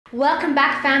Welcome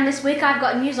back, fam. This week I've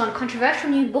got news on controversial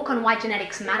new book on why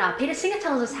genetics matter. Peter Singer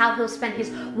tells us how he'll spend his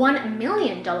 $1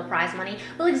 million prize money.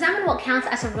 We'll examine what counts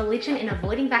as a religion in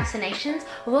avoiding vaccinations.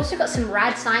 We've also got some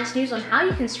rad science news on how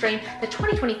you can stream the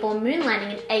 2024 moon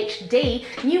landing in HD,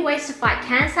 new ways to fight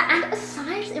cancer, and a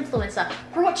science influencer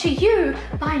brought to you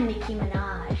by Nicki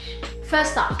Minaj.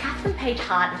 First up, Catherine Page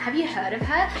Harden. Have you heard of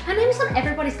her? Her name is on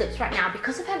everybody's lips right now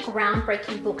because of her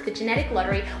groundbreaking book, The Genetic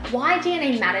Lottery: Why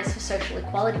DNA Matters for Social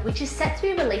Equality, which is set to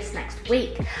be released next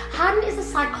week. Harden is a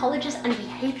psychologist and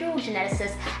behavioral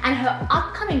geneticist, and her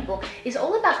upcoming book is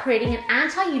all about creating an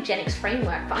anti-eugenics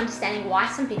framework for understanding why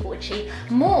some people achieve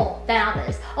more than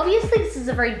others. Obviously, this is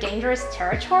a very dangerous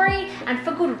territory, and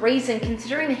for good reason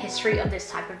considering the history of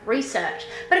this type of research.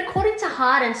 But according to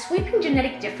Harden, sweeping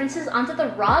genetic differences under the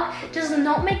rug does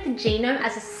not make the genome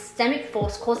as a systemic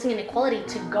force causing inequality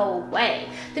to go away.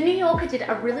 The New Yorker did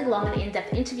a really long and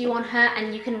in-depth interview on her,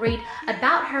 and you can read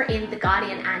about her in The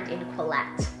Guardian and in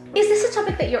Quillette. Is this a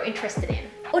topic that you're interested in?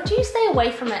 Or do you stay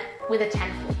away from it with a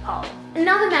 10-foot pole?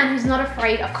 Another man who's not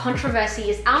afraid of controversy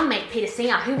is our mate Peter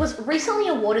Singer, who was recently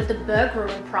awarded the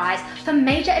Berggruen Prize for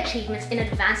major achievements in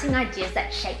advancing ideas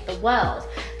that shape the world.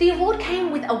 The award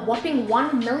came with a whopping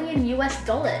 $1 million US.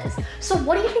 So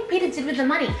what do you think Peter did with the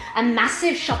money? A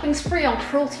massive shopping spree on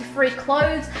cruelty-free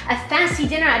clothes, a fancy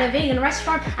dinner at a vegan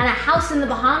restaurant, and a house in the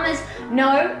Bahamas?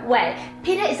 No way.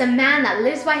 Peter is a man that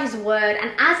lives by his word,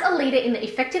 and as a leader in the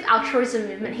effective altruism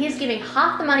movement, he is giving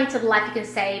half the money to The Life You Can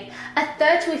Save, a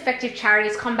third to effective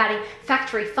charities combating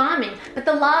factory farming, but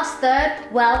the last third,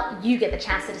 well, you get the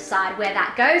chance to decide where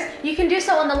that goes. You can do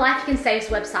so on the Life You Can Save's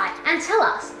website, and tell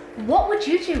us, what would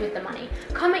you do with the money?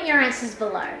 Comment your answers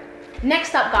below.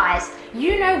 Next up, guys,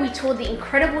 you know we toured the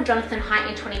incredible Jonathan Haidt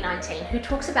in 2019, who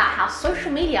talks about how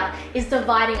social media is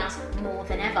dividing us more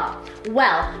than ever.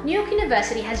 Well, New York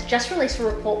University has just released a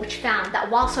report which found that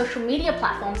while social media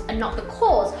platforms are not the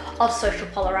cause of social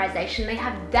polarization, they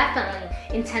have definitely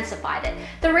intensified it.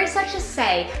 The researchers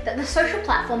say that the social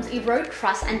platforms erode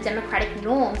trust and democratic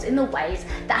norms in the ways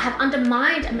that have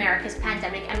undermined America's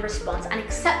pandemic and response and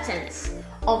acceptance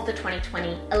of the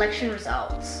 2020 election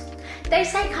results. They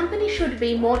say companies should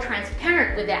be more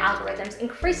transparent with their algorithms,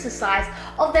 increase the size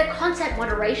of their content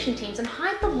moderation teams, and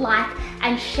hide the like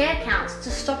and share counts to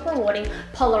stop rewarding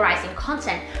polarizing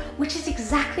content, which is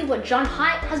exactly what John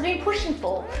Haidt has been pushing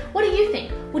for. What do you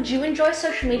think? Would you enjoy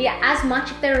social media as much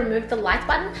if they removed the like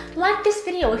button? Like this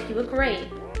video if you agree.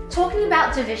 Talking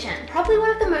about division, probably one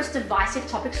of the most divisive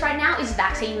topics right now is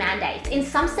vaccine mandates. In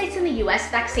some states in the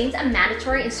US, vaccines are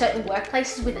mandatory in certain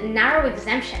workplaces with narrow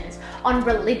exemptions on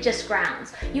religious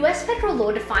grounds. US federal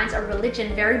law defines a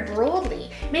religion very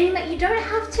broadly, meaning that you don't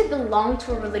have to belong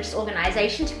to a religious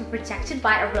organization to be protected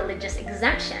by a religious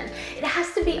exemption. It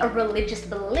has to be a religious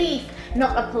belief,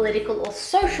 not a political or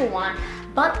social one.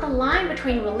 But the line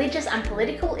between religious and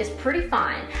political is pretty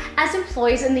fine, as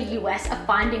employees in the US are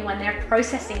finding when they're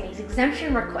processing these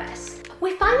exemption requests.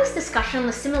 We find this discussion on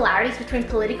the similarities between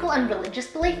political and religious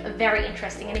belief very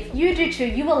interesting, and if you do too,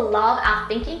 you will love our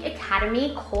Thinking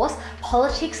Academy course,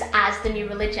 Politics as the New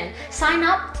Religion. Sign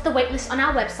up to the waitlist on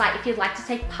our website if you'd like to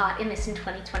take part in this in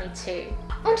 2022.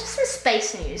 On to some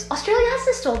space news. Australia has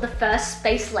installed the first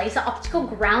space laser optical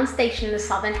ground station in the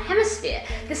southern hemisphere.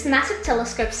 This massive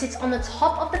telescope sits on the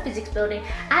top of the physics building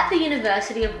at the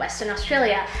University of Western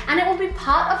Australia, and it will be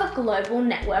part of a global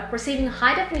network receiving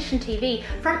high-definition TV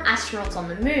from astronauts on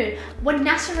the moon when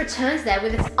NASA returns there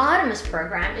with its Artemis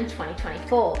program in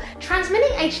 2024. Transmitting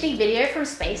HD video from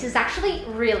space is actually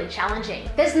really challenging.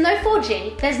 There's no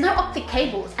 4G, there's no optic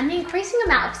cables, and the increasing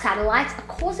amount of satellites are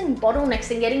causing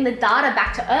bottlenecks in getting the data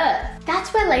back to Earth.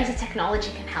 That's where laser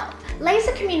technology can help.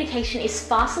 Laser communication is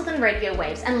faster than radio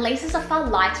waves, and lasers are far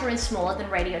lighter and smaller than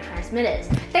radio transmitters.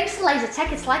 Thanks to laser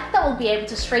tech, it's likely that we'll be able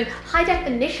to stream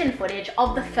high-definition footage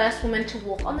of the first woman to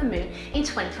walk on the moon in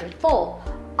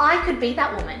 2024. I could be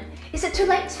that woman. Is it too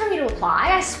late for me to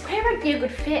apply? I swear I'd be a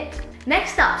good fit.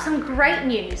 Next up, some great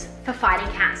news for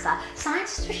fighting cancer.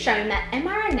 Scientists have shown that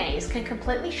mRNAs can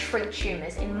completely shrink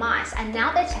tumors in mice, and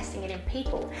now they're testing it in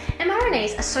people.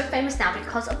 mRNAs are so famous now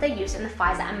because of their use in the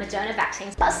Pfizer and Moderna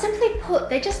vaccines, but simply put,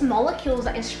 they're just molecules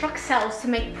that instruct cells to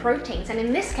make proteins, and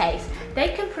in this case,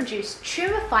 they can produce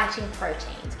tumor-fighting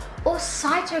proteins, or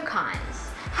cytokines.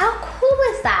 How cool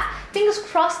is that? Fingers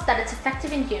crossed that it's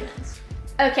effective in humans.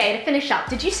 Okay, to finish up,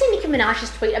 did you see Nicki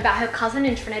Minaj's tweet about her cousin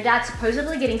in Trinidad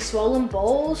supposedly getting swollen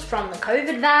balls from the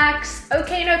COVID vax?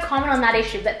 Okay, no comment on that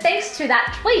issue, but thanks to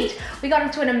that tweet, we got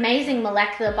into an amazing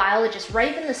molecular biologist,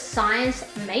 Raven the Science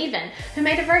Maven, who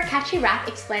made a very catchy rap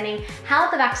explaining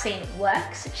how the vaccine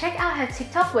works. Check out her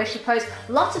TikTok where she posts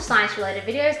lots of science-related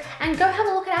videos, and go have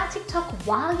a look at our TikTok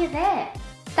while you're there.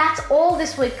 That's all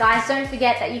this week, guys. Don't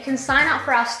forget that you can sign up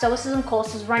for our Stoicism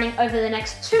courses running over the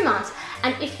next 2 months.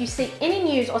 And if you see any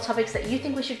news or topics that you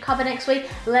think we should cover next week,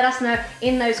 let us know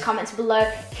in those comments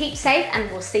below. Keep safe and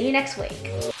we'll see you next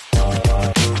week.